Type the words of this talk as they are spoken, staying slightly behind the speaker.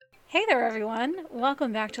Hey there, everyone.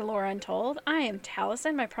 Welcome back to Lore Untold. I am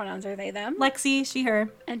Taliesin. My pronouns are they, them. Lexi, she, her.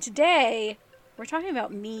 And today, we're talking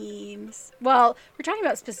about memes. Well, we're talking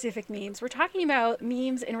about specific memes. We're talking about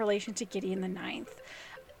memes in relation to Gideon the Ninth.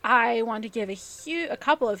 I want to give a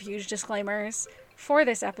couple of huge disclaimers for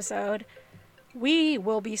this episode. We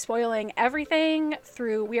will be spoiling everything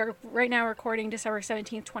we are right now recording December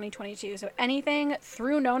 17th, 2022. So anything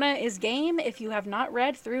through Nona is game. If you have not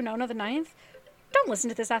read through Nona the Ninth, don't listen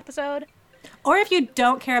to this episode. Or if you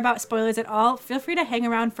don't care about spoilers at all, feel free to hang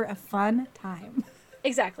around for a fun time.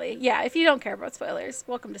 Exactly. Yeah, if you don't care about spoilers,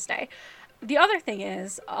 welcome to stay. The other thing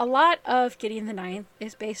is, a lot of Gideon the Ninth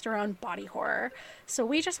is based around body horror. So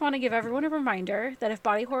we just want to give everyone a reminder that if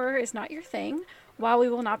body horror is not your thing, while we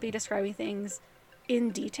will not be describing things in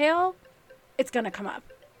detail, it's going to come up.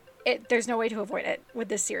 There's no way to avoid it with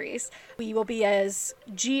this series. We will be as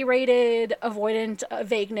G-rated, avoidant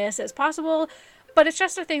vagueness as possible, but it's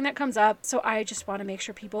just a thing that comes up, so I just want to make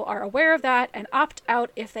sure people are aware of that and opt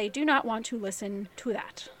out if they do not want to listen to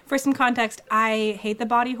that. For some context, I hate the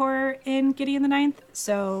body horror in Gideon the Ninth,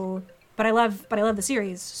 but I love the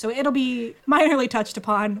series, so it'll be minorly touched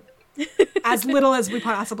upon as little as we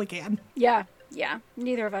possibly can. Yeah.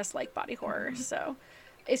 Neither of us like body horror, so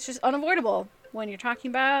it's just unavoidable when you're talking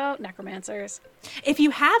about necromancers. If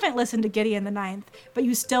you haven't listened to Gideon the Ninth, but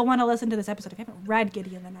you still want to listen to this episode, if you haven't read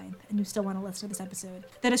Gideon the Ninth and you still want to listen to this episode,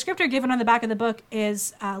 the descriptor given on the back of the book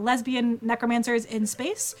is lesbian necromancers in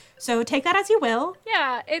space. So take that as you will.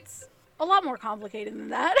 Yeah, it's a lot more complicated than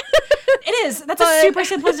that. It is. That's a super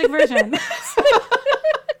simplistic version.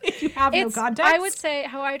 If you have no context. I would say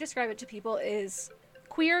how I describe it to people is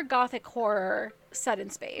queer gothic horror set in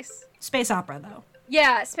space. Space opera, though.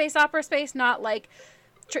 Yeah, space opera space, not like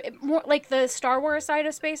more like the Star Wars side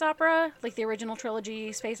of space opera, like the original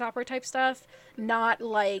trilogy space opera type stuff, not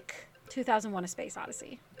like 2001: A Space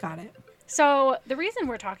Odyssey. Got it. So the reason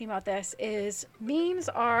we're talking about this is memes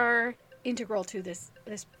are integral to this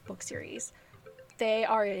book series. They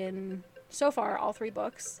are in, so far, all 3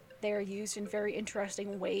 books. They are used in very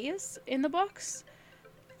interesting ways in the books.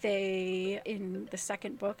 They, in the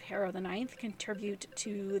second book, Harrow the Ninth, contribute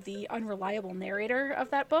to the unreliable narrator of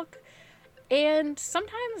that book. And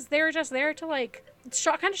sometimes they're just there to, like,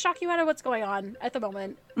 kind of shock you out of what's going on at the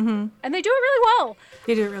moment. Mm-hmm. And they do it really well.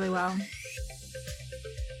 They do it really well.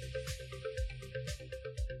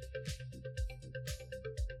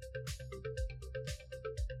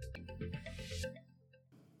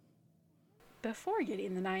 Before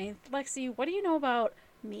Gideon the Ninth, Lexi, what do you know about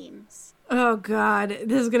memes? Oh, God.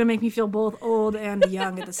 This is going to make me feel both old and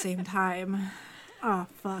young at the same time. Oh,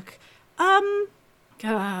 fuck.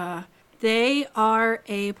 They are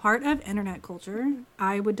a part of internet culture.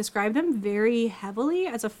 I would describe them very heavily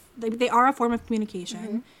as they are a form of communication.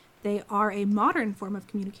 Mm-hmm. They are a modern form of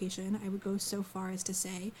communication, I would go so far as to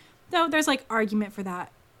say. Though there's, like, argument for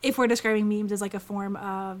that. If we're describing memes as, like, a form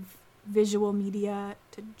of visual media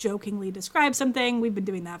to jokingly describe something, we've been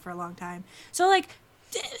doing that for a long time. So, like,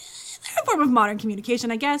 they're a form of modern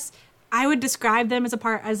communication, I guess. I would describe them as a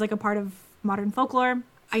part of modern folklore.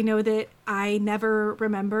 I know that I never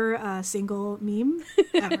remember a single meme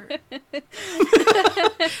ever.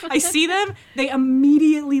 I see them, they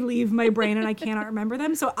immediately leave my brain and I cannot remember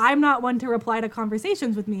them. So I'm not one to reply to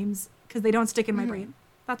conversations with memes because they don't stick in my brain.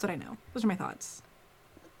 That's what I know. Those are my thoughts.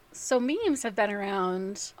 So memes have been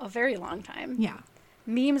around a very long time. Yeah.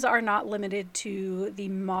 Memes are not limited to the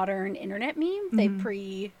modern internet meme. They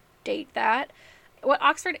predate that. What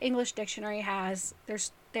Oxford English Dictionary has,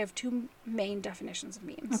 they have 2 main definitions of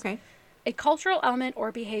memes. Okay. A cultural element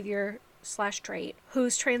or behavior / trait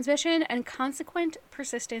whose transmission and consequent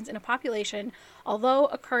persistence in a population, although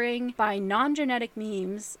occurring by non-genetic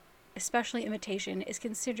means, especially imitation, is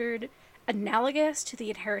considered analogous to the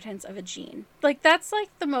inheritance of a gene. Like, that's like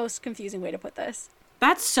the most confusing way to put this.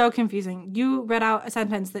 That's so confusing. You read out a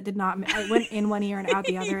sentence that did not, I went in one ear and out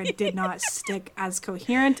the other and did not stick as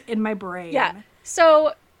coherent in my brain. Yeah.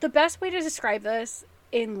 So the best way to describe this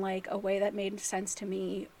in like a way that made sense to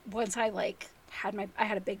me once I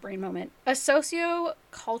had a big brain moment. A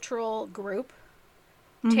socio-cultural group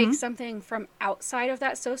takes something from outside of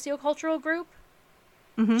that socio-cultural group,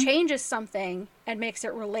 changes something, and makes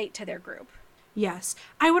it relate to their group. Yes.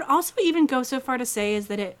 I would also even go so far to say is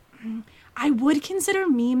that I would consider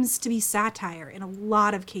memes to be satire in a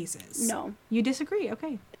lot of cases. No. You disagree?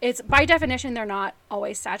 Okay. It's, by definition, they're not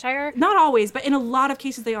always satire. Not always, but in a lot of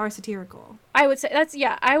cases they are satirical. I would say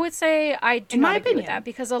I do in not my agree opinion. with that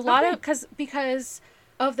because because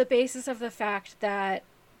of the basis of the fact that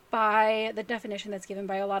by the definition that's given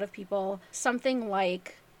by a lot of people, something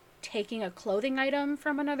like taking a clothing item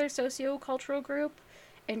from another socio-cultural group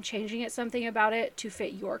and changing something about it to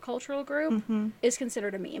fit your cultural group is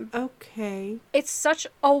considered a meme. Okay. It's such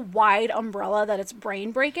a wide umbrella that it's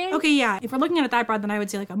brain breaking. Okay, yeah. If we're looking at it that broad, then I would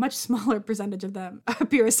say like a much smaller percentage of them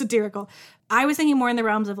appear as satirical. I was thinking more in the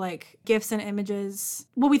realms of like GIFs and images.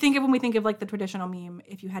 What we think of when we think of like the traditional meme,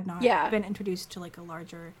 if you had not been introduced to like a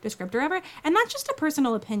larger descriptor of it. And that's just a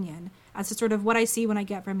personal opinion as to sort of what I see when I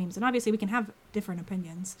get from memes. And obviously we can have different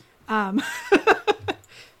opinions.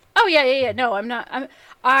 Oh yeah. No, I'm not.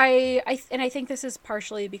 I think this is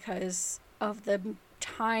partially because of the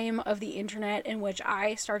time of the internet in which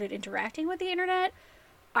I started interacting with the internet.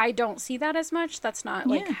 I don't see that as much. That's not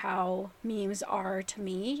like how memes are to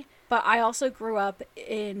me. But I also grew up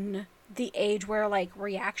in the age where like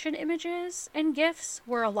reaction images and GIFs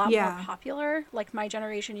were a lot more popular. Like my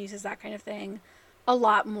generation uses that kind of thing a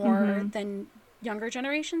lot more than younger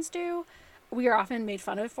generations do. We are often made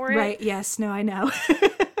fun of for it. Right. Yes. No, I know.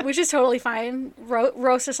 Which is totally fine.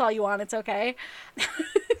 Roast us all you want. It's okay.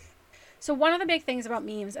 So one of the big things about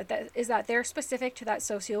memes is that they're specific to that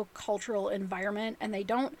socio-cultural environment and they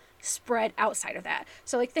don't spread outside of that.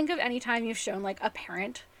 So like think of any time you've shown like a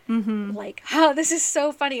parent like, oh, this is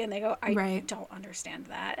so funny. And they go, I don't understand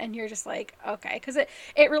that. And you're just like, okay. Because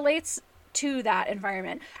it relates to that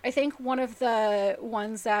environment. I think one of the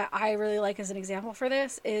ones that I really like as an example for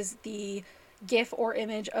this is the GIF or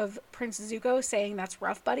image of Prince Zuko saying that's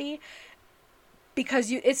rough, buddy.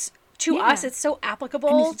 Because it's to us, it's so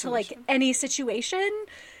applicable to like any situation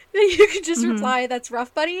that you can just reply that's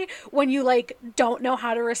rough, buddy, when you like don't know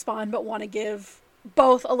how to respond but want to give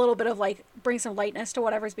both a little bit of like bring some lightness to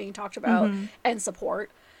whatever's being talked about and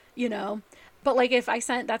support, you know. But like if I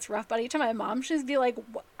sent that's rough, buddy to my mom, she'd be like,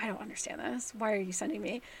 I don't understand this. Why are you sending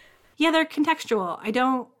me? Yeah, they're contextual.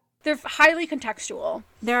 They're highly contextual.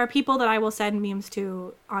 There are people that I will send memes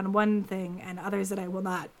to on one thing and others that I will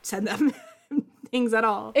not send them things at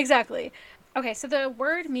all. Exactly. Okay, so the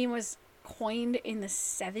word meme was coined in the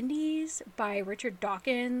 70s by Richard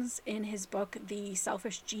Dawkins in his book, The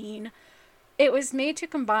Selfish Gene. It was made to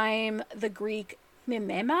combine the Greek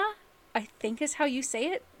mimema, I think is how you say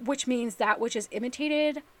it, which means that which is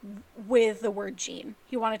imitated, with the word gene.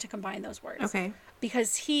 He wanted to combine those words. Okay.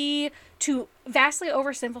 Because to vastly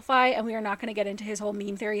oversimplify, and we are not going to get into his whole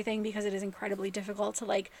meme theory thing because it is incredibly difficult to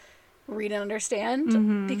like read and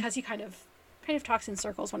understand, because he kind of talks in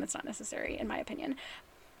circles when it's not necessary, in my opinion.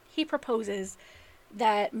 He proposes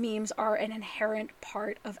that memes are an inherent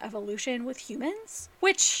part of evolution with humans,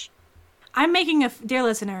 which... dear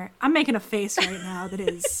listener, I'm making a face right now that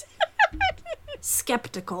is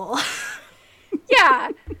skeptical.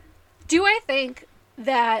 Yeah. Do I think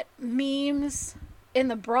that memes in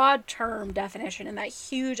the broad term definition, in that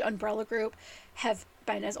huge umbrella group, have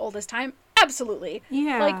been as old as time? Absolutely.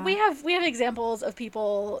 Yeah. Like we have examples of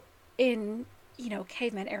people in,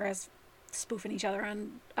 caveman eras spoofing each other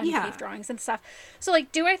on cave drawings and stuff. So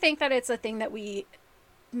like, do I think that it's a thing that we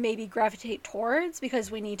maybe gravitate towards because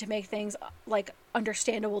we need to make things like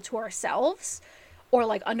understandable to ourselves or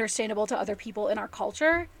like understandable to other people in our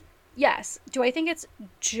culture? Yes. Do I think it's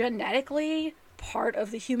genetically part of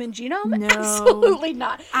the human genome? No. Absolutely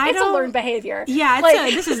not. It's a learned behavior. Yeah,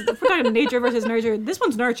 if we're talking nature versus nurture, this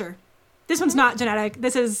one's nurture. This one's not genetic.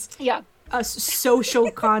 This is a social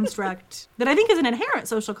construct that I think is an inherent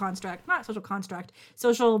social construct. Not social construct,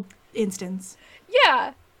 social instance.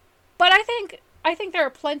 Yeah. But I think there are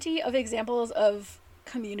plenty of examples of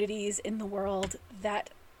communities in the world that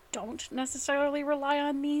don't necessarily rely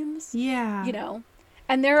on memes. Yeah.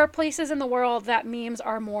 And there are places in the world that memes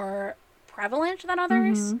are more prevalent than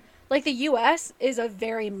others. Like the US is a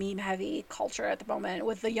very meme-heavy culture at the moment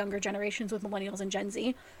with the younger generations, with millennials and Gen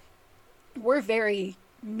Z. We're very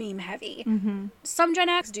meme-heavy. Some Gen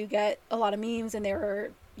X do get a lot of memes, and they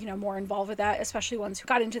were, more involved with that, especially ones who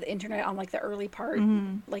got into the internet on, like, the early part,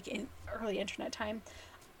 like, in early internet time.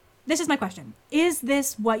 This is my question. Is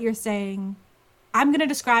this what you're saying? I'm going to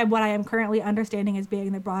describe what I am currently understanding as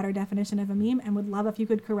being the broader definition of a meme, and would love if you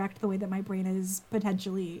could correct the way that my brain is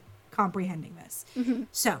potentially comprehending this.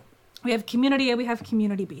 So, we have community A, we have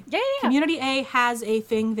community B. Yeah. Community A has a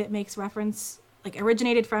thing that makes reference, like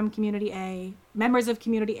originated from community A. Members of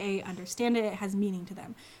community A understand it. It has meaning to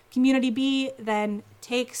them. Community B then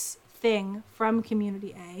takes thing from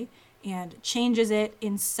community A and changes it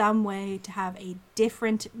in some way to have a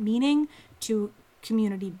different meaning to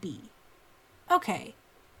community B. Okay.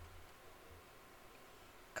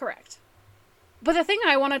 Correct. But the thing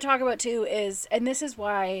I want to talk about too is, and this is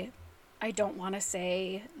why I don't want to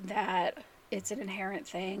say that it's an inherent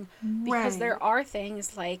thing, because there are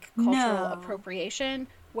things like cultural appropriation,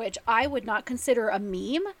 which I would not consider a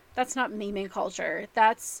meme. That's not memeing culture.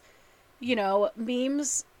 That's you know,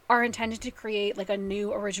 memes are intended to create like a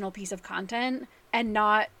new original piece of content and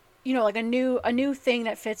not, you know, like a new thing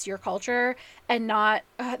that fits your culture, and not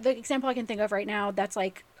the example I can think of right now that's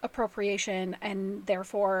like appropriation, and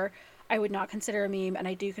therefore I would not consider a meme, and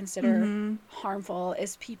I do consider harmful,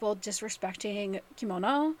 is people disrespecting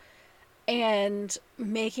kimono and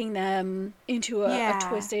making them into a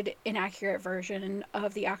twisted, inaccurate version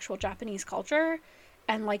of the actual Japanese culture,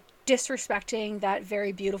 and like disrespecting that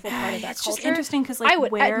very beautiful part of that it's culture. Just interesting because like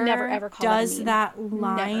I'd never ever call does it a meme. that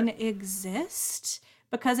line Never. exist?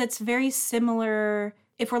 Because it's very similar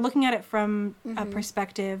if we're looking at it from a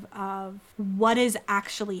perspective of what is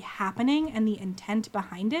actually happening and the intent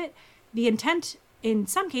behind it. The intent in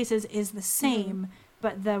some cases is the same,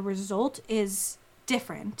 but the result is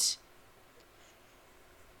different.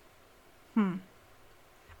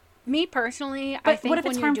 Me personally, But I think what if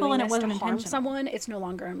when it's you're harmful doing and it this wasn't to harm intentional? someone, it's no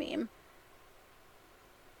longer a meme.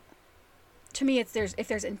 To me, if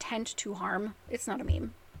there's intent to harm, it's not a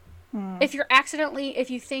meme. If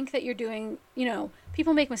you think that you're doing, you know,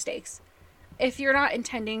 people make mistakes. If you're not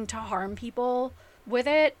intending to harm people with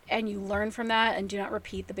it, and you learn from that and do not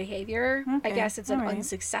repeat the behavior, I guess it's an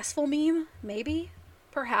unsuccessful meme, maybe,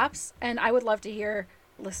 perhaps. And I would love to hear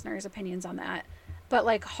listeners' opinions on that. But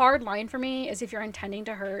like, hard line for me is if you're intending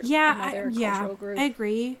to hurt another cultural group. I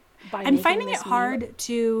agree. By I'm finding it this hard meme.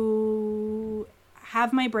 to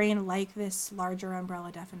have my brain like this larger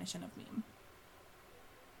umbrella definition of meme.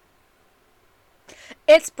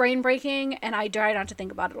 It's brain breaking, and I try not to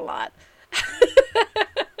think about it a lot.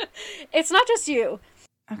 It's not just you.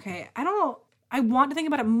 Okay, I want to think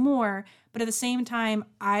about it more, but at the same time,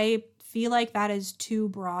 I feel like that is too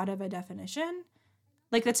broad of a definition.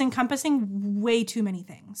 Like, that's encompassing way too many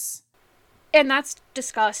things. And that's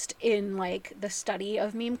discussed in like the study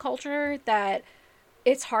of meme culture, that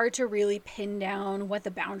it's hard to really pin down what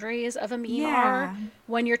the boundaries of a meme are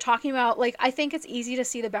when you're talking about, like, I think it's easy to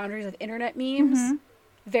see the boundaries of internet memes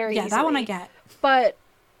very easily. That one I get. But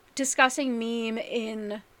discussing meme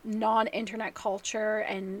in non-internet culture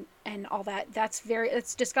and all that,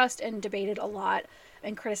 it's discussed and debated a lot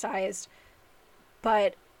and criticized.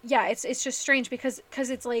 But yeah, it's just strange because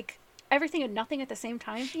it's like everything and nothing at the same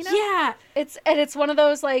time, you know? Yeah. It's one of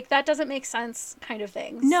those like, that doesn't make sense kind of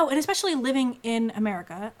things. No, and especially living in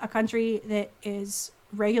America, a country that is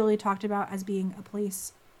regularly talked about as being a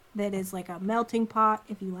place that is like a melting pot,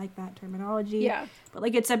 if you like that terminology. Yeah. But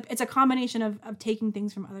like it's a combination of taking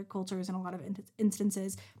things from other cultures in a lot of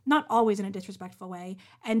instances, not always in a disrespectful way,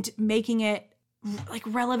 and making it like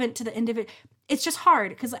relevant to the individual. It's just hard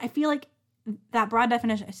because I feel like that broad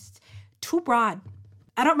definition is too broad.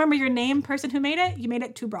 I don't remember your name, person who made it. You made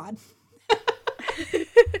it too broad.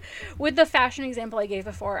 With the fashion example I gave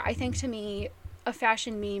before, I think to me, a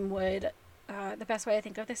fashion meme would, the best way I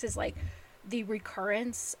think of this is like the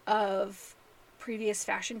recurrence of previous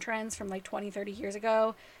fashion trends from like 20, 30 years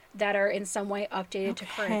ago that are in some way updated to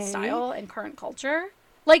current style and current culture.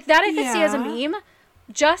 Like that I could see as a meme.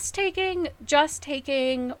 Just taking,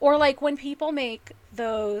 or like when people make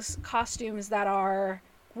those costumes that are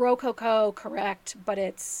Rococo correct, but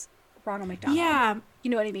it's Ronald McDonald. Yeah.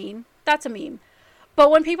 You know what I mean? That's a meme. But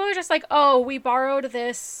when people are just like, oh, we borrowed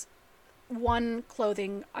this one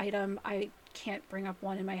clothing item, I can't bring up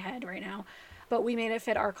one in my head right now, but we made it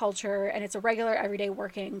fit our culture and it's a regular everyday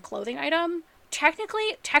working clothing item.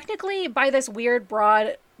 Technically by this weird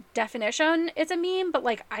broad definition, it's a meme, but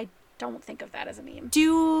like I don't think of that as a meme.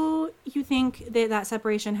 Do you think that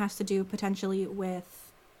separation has to do potentially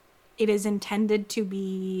with it is intended to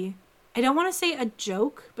be, I don't want to say a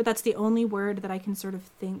joke, but that's the only word that I can sort of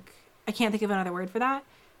think. I can't think of another word for that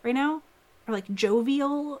right now. Or like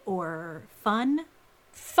jovial or fun.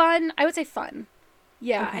 Fun. I would say fun.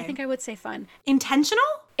 Yeah, Okay. I think I would say fun. Intentional?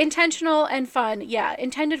 Intentional and fun. Yeah,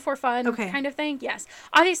 intended for fun kind of thing. Yes.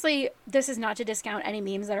 Obviously, this is not to discount any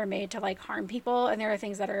memes that are made to like harm people. And there are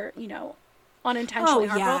things that are, you know, unintentionally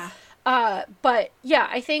harmful. Yeah. But yeah,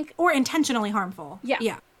 I think. Or intentionally harmful. Yeah.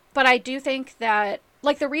 Yeah. But I do think that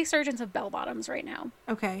like the resurgence of bell bottoms right now.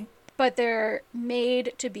 Okay. But they're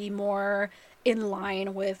made to be more in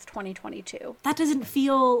line with 2022. That doesn't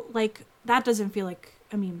feel like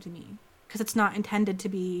a meme to me. Because it's not intended to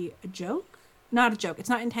be a joke. Not a joke. It's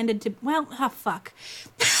not intended to, well, fuck.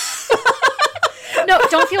 No,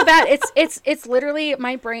 don't feel bad. It's literally,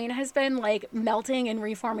 my brain has been like melting and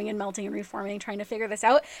reforming and melting and reforming, trying to figure this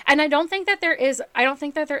out. And I don't think that there is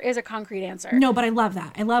a concrete answer. No, but I love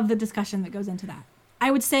that. I love the discussion that goes into that.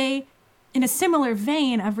 I would say, in a similar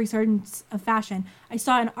vein of resurgence of fashion, I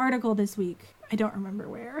saw an article this week. I don't remember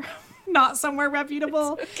where. not somewhere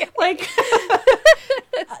reputable. Okay. Like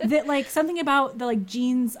that, like something about the like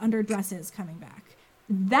jeans under dresses coming back.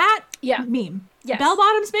 That meme. Yes. Bell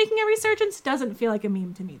bottoms making a resurgence doesn't feel like a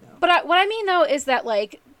meme to me though. But what I mean though is that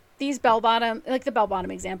like these bell bottom, like the bell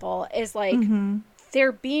bottom example is like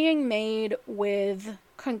they're being made with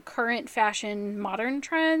concurrent fashion modern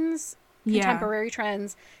trends, contemporary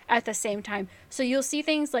trends at the same time. So you'll see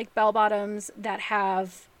things like bell bottoms that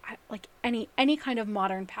have like any kind of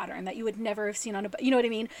modern pattern that you would never have seen on you know what I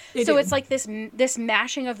mean? It's like this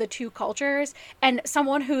mashing of the two cultures, and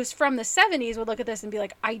someone who's from the 70s would look at this and be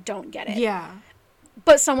like, I don't get it. Yeah.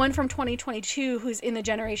 But someone from 2022 who's in the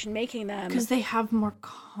generation making them, because they have more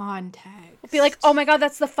context, be like, oh my god,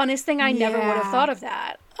 that's the funnest thing. I never would have thought of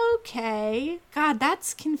that. Okay. God,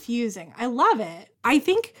 that's confusing. I love it. I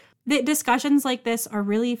think that discussions like this are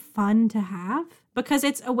really fun to have because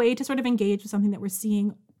it's a way to sort of engage with something that we're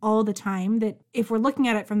seeing all the time, that if we're looking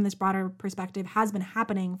at it from this broader perspective has been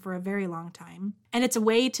happening for a very long time. And it's a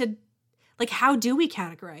way to, like, how do we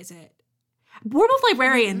categorize it? We're both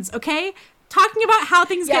librarians, okay? Talking about how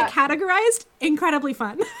things get categorized, incredibly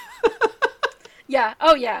fun. Yeah.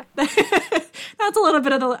 Oh, yeah. That's a little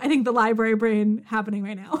bit of I think the library brain happening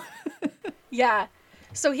right now. Yeah.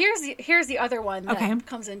 So here's the other one that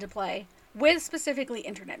comes into play with specifically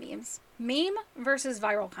internet memes. Meme versus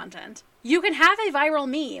viral content. You can have a viral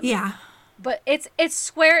meme. Yeah. But it's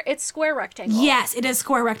square rectangle. Yes, it is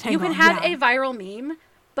square rectangle. You can have a viral meme,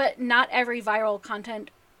 but not every viral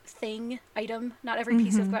content item, not every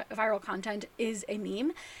piece of viral content is a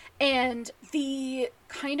meme. And the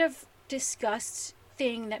kind of disgust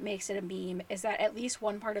thing that makes it a meme is that at least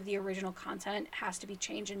one part of the original content has to be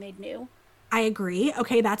changed and made new. I agree.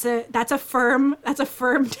 Okay, that's a firm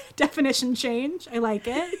definition change. I like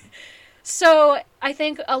it. So I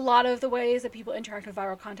think a lot of the ways that people interact with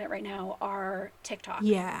viral content right now are TikTok.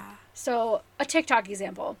 Yeah. So a TikTok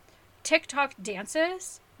example. TikTok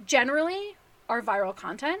dances generally are viral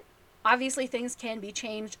content. Obviously things can be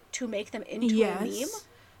changed to make them into a meme,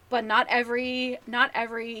 but not every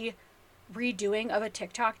redoing of a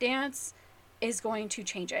TikTok dance is going to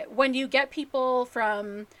change it. When you get people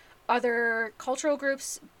from other cultural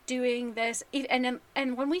groups doing this, and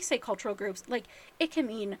when we say cultural groups, like, it can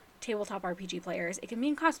mean tabletop RPG players, it can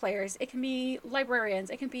mean cosplayers, it can be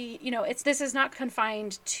librarians, it can be, this is not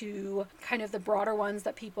confined to kind of the broader ones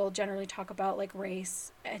that people generally talk about, like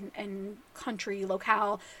race and country,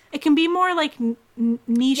 locale. It can be more like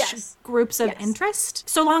niche groups of interest,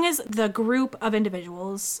 so long as the group of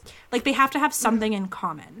individuals, like, they have to have something in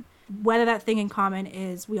common. Whether that thing in common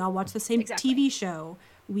is we all watch the same TV show,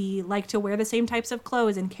 we like to wear the same types of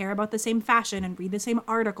clothes and care about the same fashion and read the same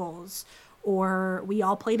articles, or we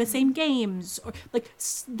all play the same games, or like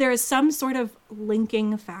there's some sort of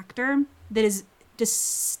linking factor that is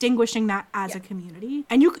distinguishing that as a community.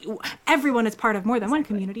 And everyone is part of more than one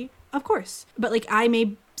community, of course. But like, I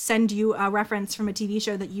may send you a reference from a TV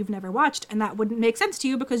show that you've never watched, and that wouldn't make sense to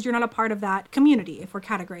you because you're not a part of that community if we're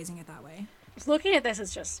categorizing it that way. Looking at this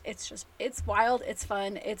is it's wild, it's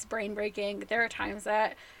fun, it's brain breaking. There are times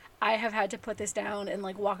that I have had to put this down and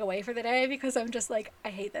like walk away for the day because I'm just like, I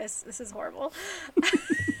hate this. This is horrible.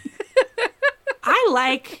 I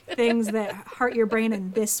like things that hurt your brain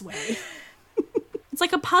in this way. It's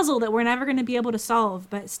like a puzzle that we're never going to be able to solve,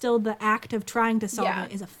 but still the act of trying to solve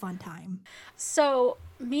it is a fun time. So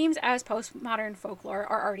memes as postmodern folklore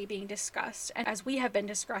are already being discussed. And as we have been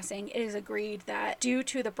discussing, it is agreed that due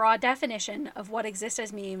to the broad definition of what exists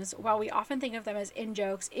as memes, while we often think of them as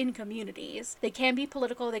in-jokes in communities, they can be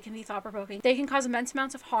political, they can be thought-provoking, they can cause immense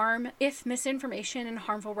amounts of harm if misinformation and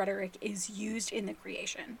harmful rhetoric is used in the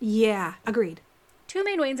creation. Yeah, agreed. Two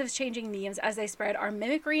main ways of changing memes as they spread are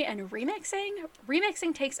mimicry and remixing.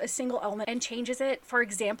 Remixing takes a single element and changes it. For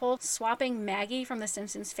example, swapping Maggie from The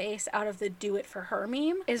Simpsons face out of the Do It For Her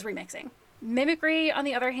meme is remixing. Mimicry, on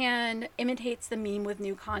the other hand, imitates the meme with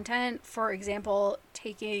new content. For example,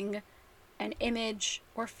 taking an image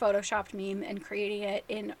or photoshopped meme and creating it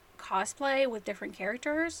in cosplay with different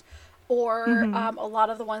characters. Or a lot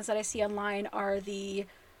of the ones that I see online are the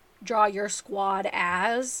draw your squad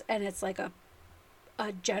as, and it's like a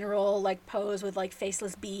general like pose with like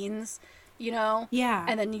faceless beans, Yeah.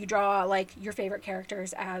 And then you draw like your favorite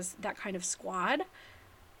characters as that kind of squad.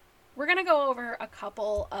 We're going to go over a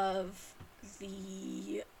couple of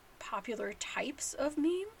the popular types of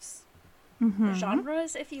memes,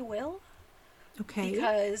 genres, if you will. Okay.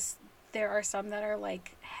 Because there are some that are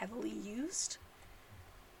like heavily used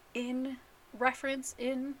in reference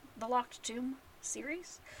in the Locked Tomb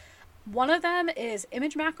series. One of them is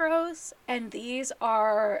image macros, and these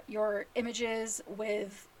are your images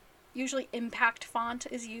with usually impact font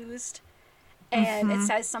is used. And it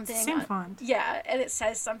says something. Same font. Yeah, and it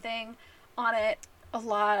says something on it. A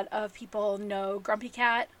lot of people know Grumpy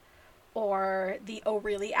Cat or the Oh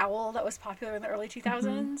Really Owl that was popular in the early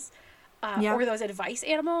 2000s. Or those advice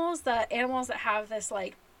animals, the animals that have this,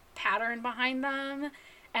 like, pattern behind them.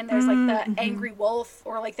 And there's, like, the angry wolf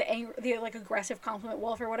or, like, the like, aggressive compliment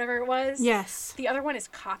wolf or whatever it was. Yes. The other one is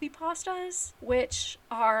copy pastas, which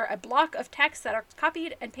are a block of text that are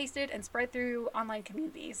copied and pasted and spread through online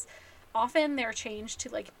communities. Often they're changed to,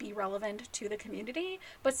 like, be relevant to the community,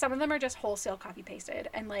 but some of them are just wholesale copy pasted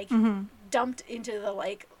and, like, dumped into the,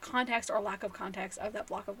 like, context or lack of context of that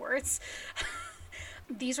block of words.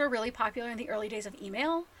 These were really popular in the early days of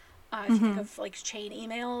email. If you think of, like, chain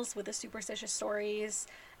emails with the superstitious stories,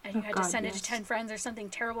 and you had to send it to 10 friends or something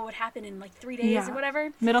terrible would happen in, like, 3 days or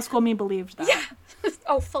whatever. Middle school me believed that. Yeah.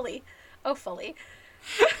 Oh, fully.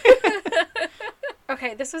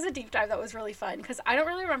 Okay, this was a deep dive that was really fun, because I don't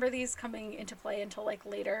really remember these coming into play until, like,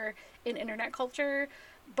 later in internet culture,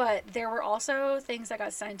 but there were also things that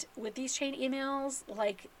got sent with these chain emails,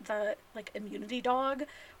 like the, like, immunity dog,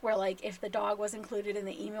 where, like, if the dog was included in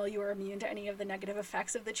the email, you were immune to any of the negative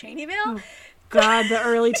effects of the chain email. Oh, God, the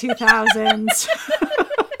early 2000s.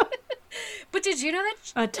 But did you know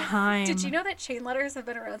that... A time. Did you know that chain letters have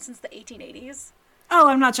been around since the 1880s? Oh,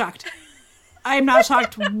 I'm not shocked. I'm not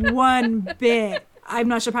shocked one bit. I'm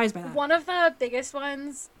not surprised by that. One of the biggest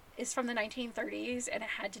ones is from the 1930s, and it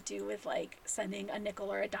had to do with, like, sending a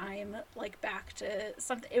nickel or a dime, like, back to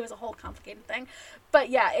something. It was a whole complicated thing. But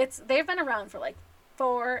yeah, they've been around for, like,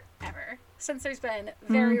 forever, since there's been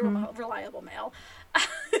very reliable mail.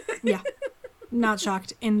 Yeah. Not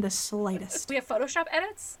shocked in the slightest. We have Photoshop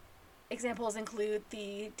edits. Examples include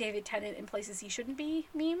the David Tennant in Places He Shouldn't Be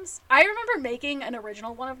memes. I remember making an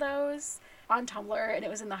original one of those on Tumblr, and it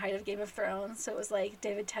was in the height of Game of Thrones, so it was, like,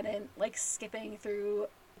 David Tennant, like, skipping through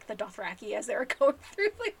the Dothraki as they were going through,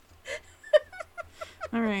 like...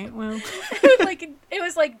 All right, well... it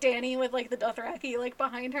was, like, Dany with, like, the Dothraki, like,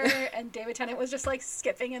 behind her, and David Tennant was just, like,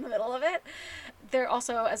 skipping in the middle of it. There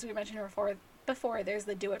also, as we mentioned before, there's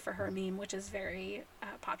the Do It For Her meme, which is very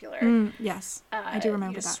popular. Yes, I do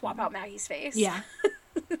remember you just that. swap out Maggie's face. Yeah.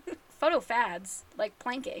 Photo fads, like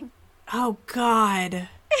planking. Oh, God.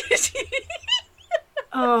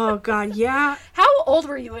 Oh, God, yeah. How old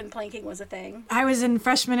were you when planking was a thing? I was a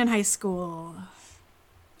freshman in high school.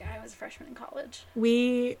 Yeah, I was a freshman in college.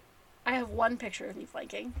 I have one picture of me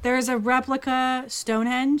planking. There's a replica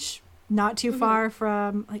Stonehenge not too far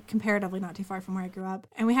from, like, comparatively not too far from where I grew up.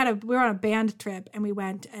 And we were on a band trip, and we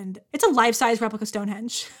went, and it's a life-size replica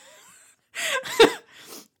Stonehenge.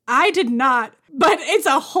 I did not, but it's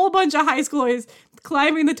a whole bunch of high schoolers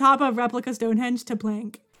climbing the top of replica Stonehenge to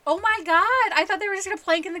plank. Oh my God, I thought they were just going to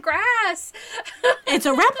plank in the grass. It's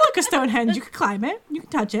a replica Stonehenge. You can climb it. You can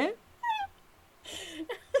touch it.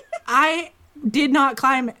 I did not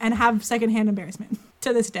climb and have secondhand embarrassment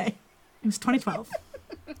to this day. It was 2012.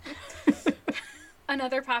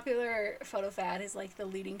 Another popular photo fad is, like, the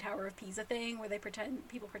Leaning Tower of Pisa thing, where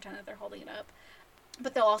people pretend that they're holding it up.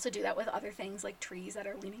 But they'll also do that with other things, like trees that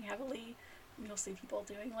are leaning heavily. You'll see people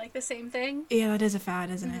doing, like, the same thing. Yeah, that is a fad,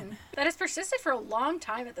 isn't it? That has persisted for a long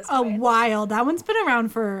time at this point. A while. That one's been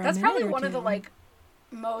around for That's a minute probably or one two. of the, like,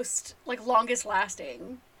 most, like, longest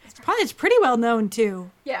lasting. It's pretty well known,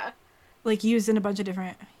 too. Yeah. Like, used in a bunch of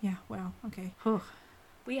different... Yeah, wow, okay. Whew.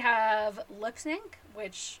 We have lip sync,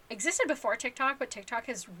 which existed before TikTok, but TikTok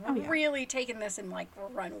has really taken this and, like,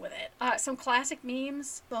 run with it. Some classic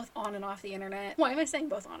memes, both on and off the internet. Why am I saying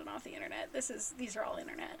both on and off the internet? These are all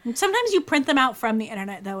internet. Sometimes you print them out from the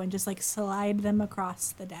internet, though, and just, like, slide them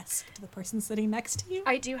across the desk to the person sitting next to you.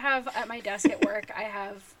 I do have, at my desk at work, I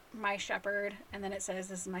have My Shepherd, and then it says,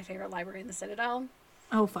 "This is my favorite library in the Citadel."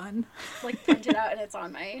 Oh, fun. Like, printed out, and it's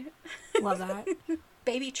on my... Love that.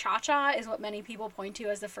 Baby Cha-Cha is what many people point to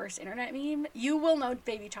as the first internet meme. You will know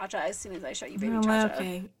Baby Cha-Cha as soon as I show you Baby Cha-Cha.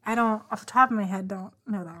 Okay. I don't, off the top of my head, don't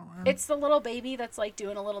know that one. It's the little baby that's, like,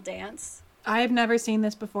 doing a little dance. I've never seen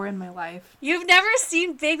this before in my life. You've never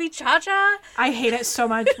seen Baby Cha-Cha? I hate it so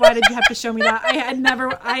much. Why did you have to show me that?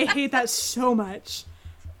 I hate that so much.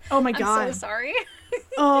 Oh my God. I'm so sorry.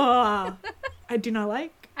 Oh, I do not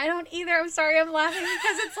like. I don't either. I'm sorry. I'm laughing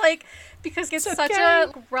because it's such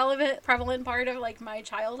a relevant, prevalent part of, like, my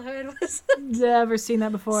childhood was never seen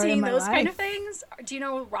that before seeing in my those life. kind of things. Do you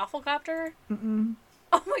know Rafflecopter? Mm-mm.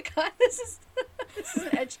 Oh my God, this is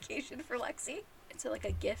an education for Lexi. It's like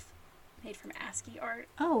a GIF made from ASCII art.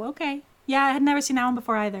 Oh, okay. Yeah, I had never seen that one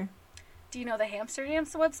before either. Do you know the Hamster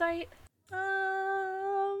Dance website?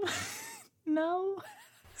 No.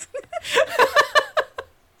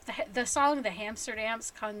 the song The Hamster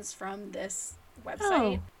Dance comes from this website.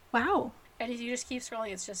 Oh, wow. And if you just keep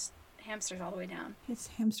scrolling, it's just hamsters all the way down. It's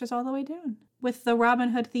hamsters all the way down. With the Robin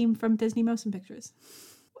Hood theme from Disney Motion Pictures.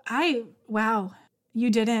 Wow. You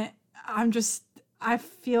didn't. I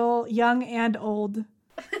feel young and old.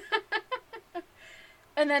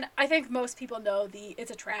 And then I think most people know the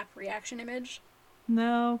 "it's a trap" reaction image.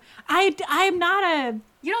 No. I'm not a...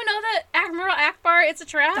 You don't know that Admiral Akbar, it's a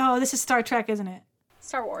trap? Oh, this is Star Trek, isn't it?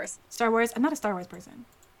 Star Wars. Star Wars? I'm not a Star Wars person.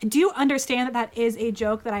 Do you understand that that is a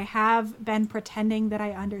joke that I have been pretending that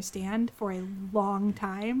I understand for a long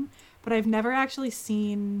time, but I've never actually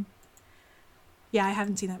seen... Yeah, I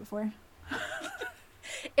haven't seen that before.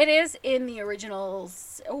 It is in the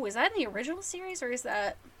originals. Oh, is that in the original series, or is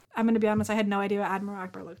that... I'm going to be honest, I had no idea what Admiral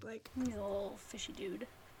Akbar looked like. He's a little fishy dude.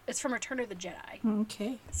 It's from Return of the Jedi.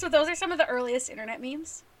 Okay. So those are some of the earliest internet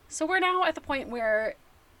memes. So we're now at the point where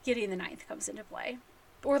Gideon the Ninth comes into play.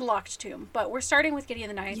 Or the Locked Tomb. But we're starting with Gideon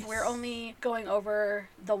the Ninth. Yes. We're only going over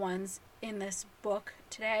the ones in this book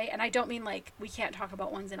today. And I don't mean like we can't talk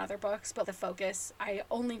about ones in other books, but the focus, I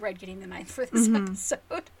only read Gideon the Ninth for this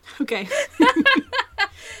episode. Okay.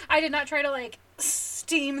 I did not try to like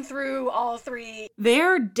steam through all three.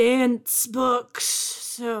 They're dense books,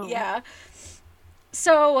 so... Yeah.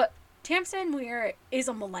 So, Tamsin Muir is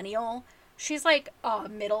a millennial. She's like a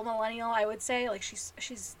middle millennial, I would say. Like,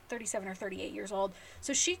 she's 37 or 38 years old.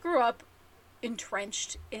 So she grew up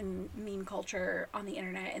entrenched in meme culture on the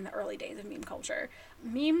internet in the early days of meme culture.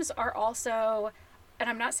 Memes are also... And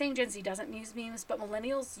I'm not saying Gen Z doesn't use memes, but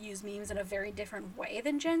millennials use memes in a very different way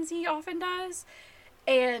than Gen Z often does.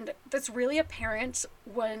 And that's really apparent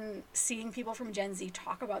when seeing people from Gen Z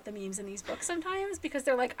talk about the memes in these books sometimes, because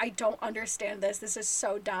they're like, I don't understand this. This is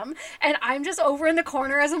so dumb. And I'm just over in the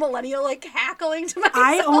corner as a millennial, like cackling to myself.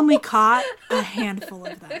 I only caught a handful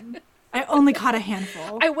of them. I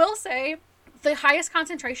will say the highest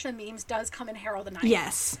concentration of memes does come in Harold the Ninth.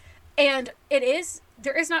 Yes. And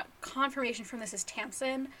there is not confirmation from this as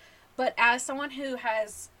Tamsin, but as someone who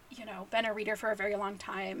has, been a reader for a very long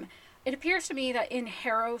time, it appears to me that in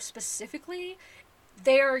Harrow specifically,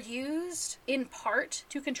 they are used in part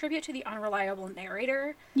to contribute to the unreliable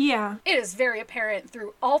narrator. Yeah. It is very apparent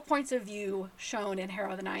through all points of view shown in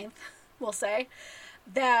Harrow the Ninth, we'll say,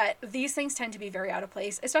 that these things tend to be very out of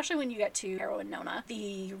place, especially when you get to Harrow and Nona.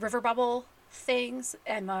 The river bubble things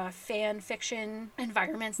and the fan fiction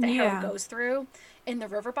environments that Harrow goes through in the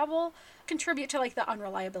river bubble contribute to like the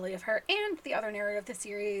unreliability of her and the other narrative of the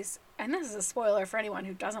series. And this is a spoiler for anyone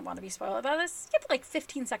who doesn't want to be spoiled about this. Skip like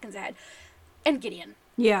 15 seconds ahead. And Gideon.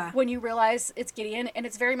 Yeah. When you realize it's Gideon, and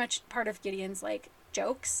it's very much part of Gideon's like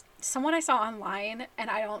jokes. Someone I saw online, and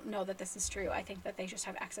I don't know that this is true, I think that they just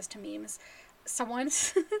have access to memes. Someone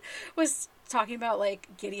was talking about like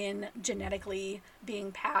Gideon genetically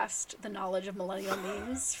being passed the knowledge of millennial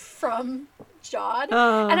memes from Jod.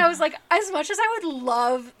 And I was like, as much as I would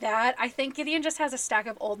love that, I think Gideon just has a stack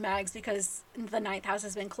of old mags because the Ninth House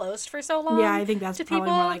has been closed for so long. Yeah, I think that's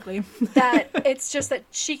probably more likely. That it's just that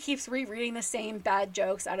she keeps rereading the same bad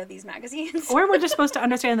jokes out of these magazines. Or we're just supposed to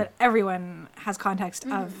understand that everyone has context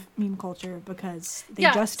of meme culture because they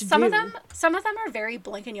just some do. Some of them are very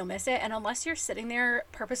blink and you'll miss it, and unless you're sitting there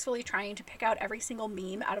purposefully trying to pick out every single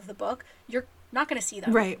meme out of the book, you're not going to see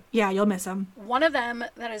them. Right. Yeah, you'll miss them. One of them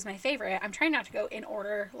that is my favorite, I'm trying not to go in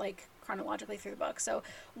order, like, chronologically through the book. So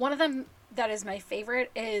one of them that is my favorite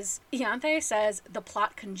is Ianthe says, the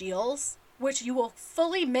plot congeals, which you will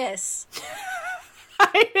fully miss.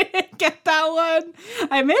 I didn't get that one.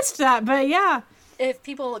 I missed that, but yeah. If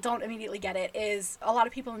people don't immediately get it, is a lot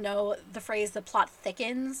of people know the phrase the plot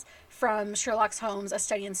thickens from Sherlock Holmes' A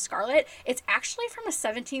Study in Scarlet. It's actually from a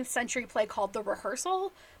 17th century play called The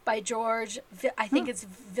Rehearsal by George, I think it's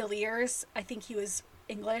Villiers. I think he was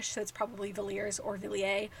English, so it's probably Villiers or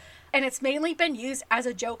Villiers. And it's mainly been used as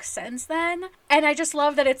a joke since then. And I just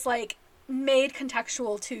love that it's like made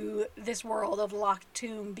contextual to this world of Locked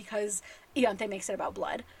Tomb because Ianthe makes it about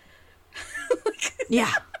blood.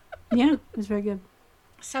 Yeah. Yeah, it's very good.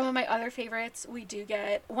 Some of my other favorites, we do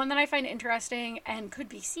get one that I find interesting and could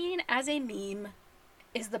be seen as a meme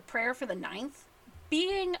is the prayer for the Ninth,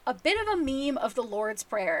 being a bit of a meme of the Lord's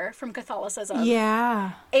Prayer from Catholicism.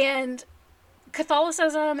 Yeah. And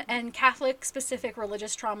Catholicism and Catholic specific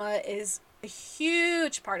religious trauma is a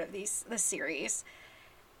huge part of this series.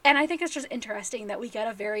 And I think it's just interesting that we get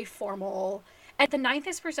a very formal, and the Ninth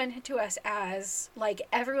is presented to us as like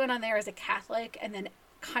everyone on there is a Catholic, and then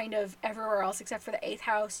kind of everywhere else except for the Eighth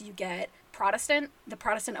House you get Protestant, the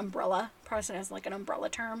Protestant umbrella. Protestant is like an umbrella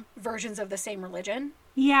term, versions of the same religion.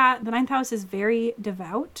 Yeah, the Ninth House is very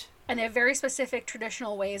devout. And they have very specific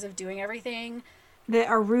traditional ways of doing everything. that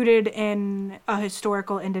are rooted in a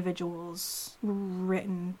historical individual's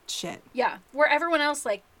written shit. Yeah, where everyone else,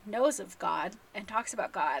 like, knows of God and talks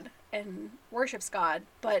about God and worships God,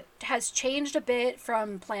 but has changed a bit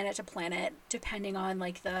from planet to planet, depending on,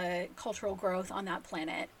 like, the cultural growth on that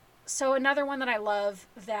planet. So another one that I love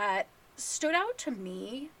that stood out to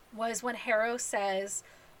me was when Harrow says,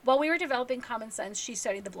 while we were developing common sense, she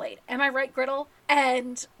studied the blade. Am I right, Griddle?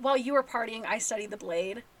 And while you were partying, I studied the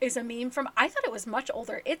blade is a meme from, I thought it was much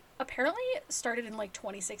older. It apparently started in like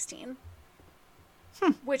 2016.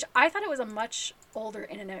 Which I thought it was a much older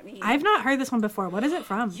internet meme. I've not heard this one before. What is it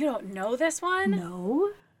from? You don't know this one?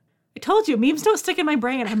 No. I told you, memes don't stick in my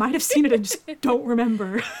brain. I might have seen it and just don't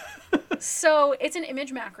remember. So it's an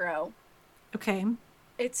image macro. Okay.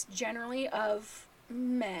 It's generally of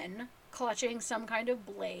men clutching some kind of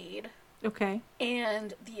blade. Okay.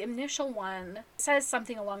 And the initial one says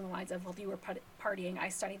something along the lines of, while you were partying, I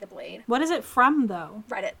studied the blade. What is it from, though?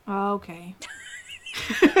 Reddit. Oh, okay.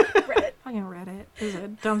 Reddit. Fucking Reddit is a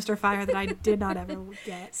dumpster fire that I did not ever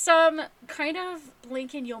get. Some kind of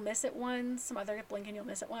blink and you'll miss it ones, some other blink and you'll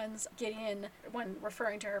miss it ones. Gideon, when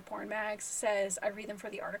referring to her porn mags, says, I read them for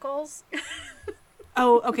the articles.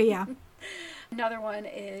 Oh, okay, yeah. Another one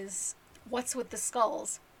is, what's with the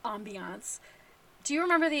skulls? Ambiance. Do you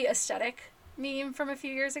remember the aesthetic meme from a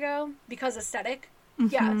few years ago? Because aesthetic?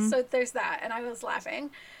 Mm-hmm. Yeah, so there's that, and I was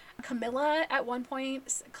laughing. Camilla, at one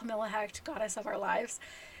point, Camilla Hecht, goddess of our lives,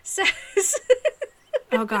 says...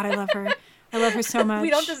 Oh god, I love her. I love her so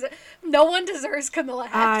much. No one deserves Camilla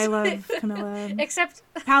Hecht. I love Camilla. Except...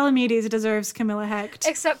 Palamedes deserves Camilla Hecht.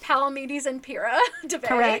 Except Palamedes and Pyrrha DeVay.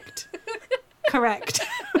 Correct. Correct.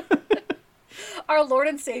 Our Lord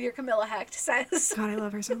and Savior Camilla Hecht says... God, I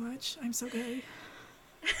love her so much. I'm so gay.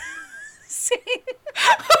 See?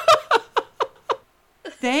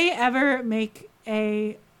 They ever make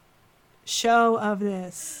a show of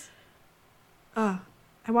this? I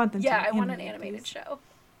want them to. Yeah, I want an animated show.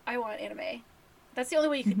 I want anime. That's the only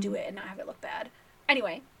way you could do it and not have it look bad.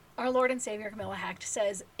 Anyway, our Lord and Savior Camilla Hecht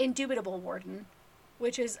says, Indubitable Warden,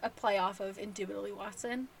 which is a play off of Indubitably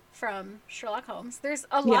Watson from Sherlock Holmes. There's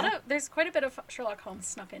quite a bit of Sherlock Holmes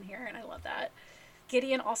snuck in here, and I love that.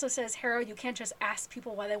 Gideon also says, Harrow, you can't just ask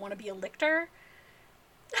people why they want to be a lictor.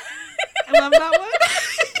 I love that one.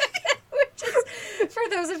 Which is, for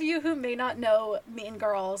those of you who may not know Mean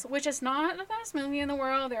Girls, which is not the best movie in the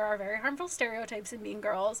world, there are very harmful stereotypes in Mean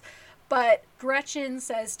Girls, but Gretchen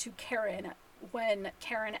says to Karen, when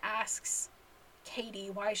Karen asks Katie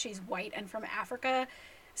why she's white and from Africa,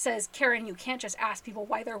 says, Karen, you can't just ask people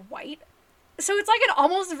why they're white. So it's like an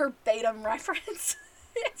almost verbatim reference.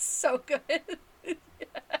 It's so good. Yeah.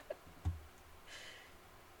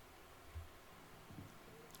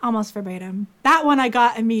 Almost verbatim. That one I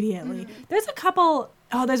got immediately. There's a couple...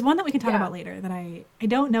 Oh, there's one that we can talk about later that I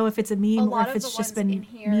don't know if it's a meme or if it's just been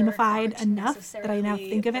memeified enough that I now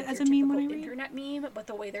think of it as a meme when I read. Internet meme, but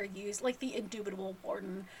the way they're used, like the Indubitable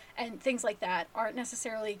Warden and things like that, aren't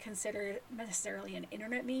necessarily considered an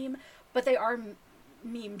internet meme, but they are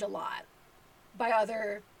memed a lot by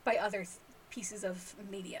other pieces of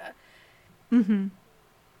media. Mm-hmm.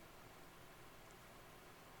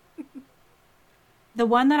 The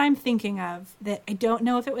one that I'm thinking of that I don't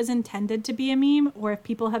know if it was intended to be a meme or if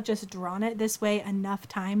people have just drawn it this way enough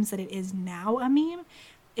times that it is now a meme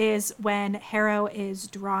is when Harrow is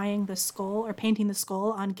drawing the skull or painting the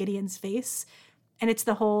skull on Gideon's face. And it's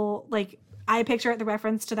the whole, like, I picture it the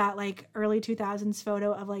reference to that, like, early 2000s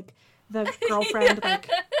photo of, like, the girlfriend,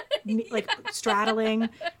 like straddling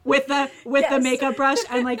with the makeup brush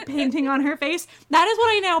and, like, painting on her face. That is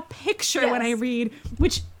what I now picture when I read,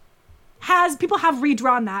 which... people have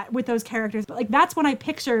redrawn that with those characters, but like that's what I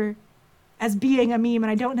picture as being a meme,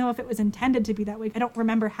 and I don't know if it was intended to be that way. I don't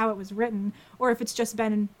remember how it was written or if it's just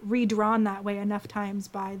been redrawn that way enough times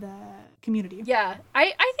by the community. Yeah,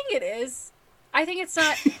 I think it is. I think it's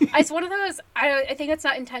not, it's one of those, I think it's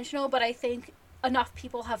not intentional, but I think enough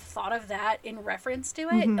people have thought of that in reference to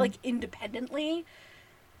it, like independently.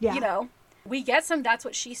 Yeah. You know, we get some That's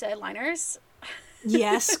What She Said liners.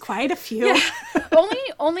 Yes, quite a few. Yeah.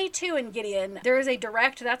 Only two in Gideon. There is a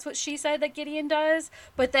direct That's What She Said that Gideon does,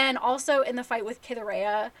 but then also in the fight with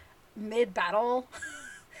Kithaerea, mid-battle,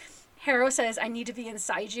 Harrow says, I need to be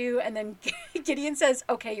inside you, and then Gideon says,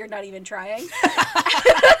 okay, you're not even trying.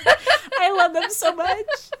 I love them so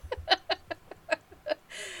much.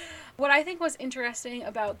 What I think was interesting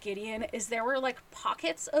about Gideon is there were like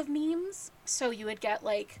pockets of memes. So you would get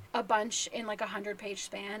like a bunch in like 100-page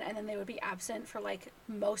span, and then they would be absent for like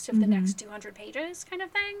most of the next 200 pages kind of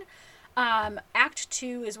thing. Act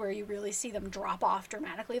 2 is where you really see them drop off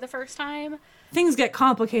dramatically the first time. Things get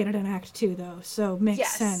complicated in Act 2, though, so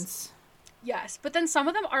makes sense. Yes, but then some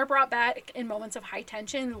of them are brought back in moments of high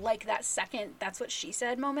tension, like that second "that's what she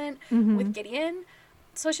said" moment with Gideon.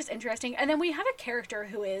 So it's just interesting. And then we have a character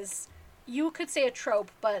who is, you could say a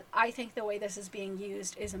trope, but I think the way this is being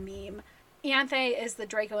used is a meme. Ianthe is the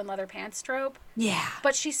Draco in leather pants trope. Yeah.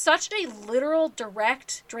 But she's such a literal,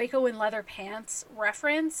 direct Draco in leather pants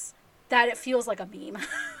reference that it feels like a meme.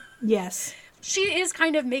 Yes. She is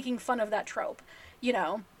kind of making fun of that trope, you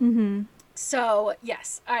know? Mm-hmm. So,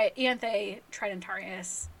 yes, Ianthe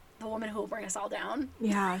Tridentarius, the woman who will bring us all down.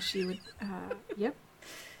 Yeah, she would, yep.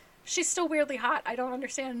 She's still weirdly hot. I don't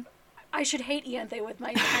understand. I should hate Ianthe with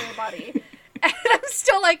my entire body. And I'm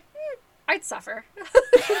still like, I'd suffer.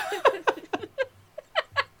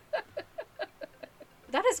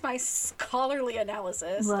 That is my scholarly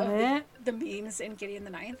analysis of the memes in Gideon the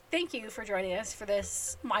Ninth. Thank you for joining us for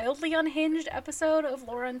this mildly unhinged episode of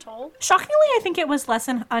Lore Untold. Shockingly, I think it was less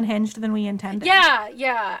unhinged than we intended.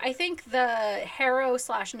 Yeah. I think the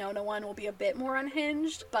Harrow/Nona one will be a bit more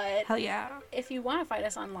unhinged, but hell yeah. If you want to find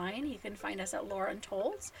us online, you can find us at Lore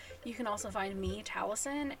Untold. You can also find me,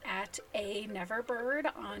 Taliesin, at a Neverbird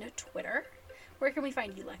on Twitter. Where can we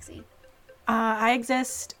find you, Lexi? I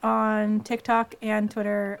exist on TikTok and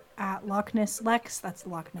Twitter at Loch Ness Lex. That's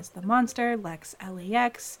Loch Ness the Monster, Lex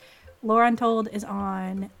Lex. Lore Untold is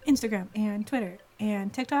on Instagram and Twitter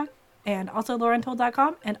and TikTok, and also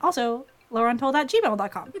loreuntold.com, and also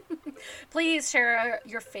loreuntold@gmail.com. Please share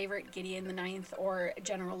your favorite Gideon the Ninth or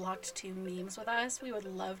General Locked 2 memes with us. We would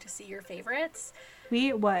love to see your favorites.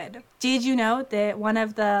 We would. Did you know that one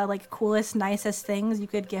of the coolest, nicest things you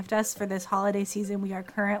could gift us for this holiday season we are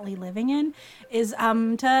currently living in is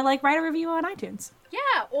to write a review on iTunes?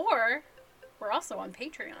 Yeah, or we're also on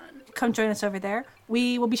Patreon. Come join us over there.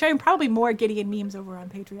 We will be sharing probably more Gideon memes over on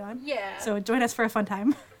Patreon. Yeah. So join us for a fun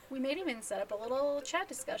time. We might even set up a little chat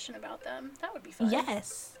discussion about them. That would be fun.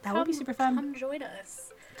 Yes, that would be super fun. Come join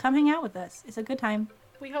us. Come hang out with us. It's a good time.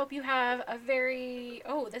 We hope you have a very...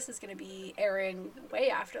 Oh, this is going to be airing way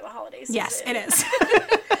after the holiday season. Yes, it is.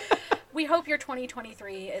 We hope your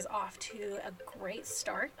 2023 is off to a great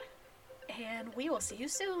start. And we will see you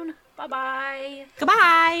soon. Bye-bye.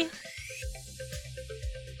 Goodbye.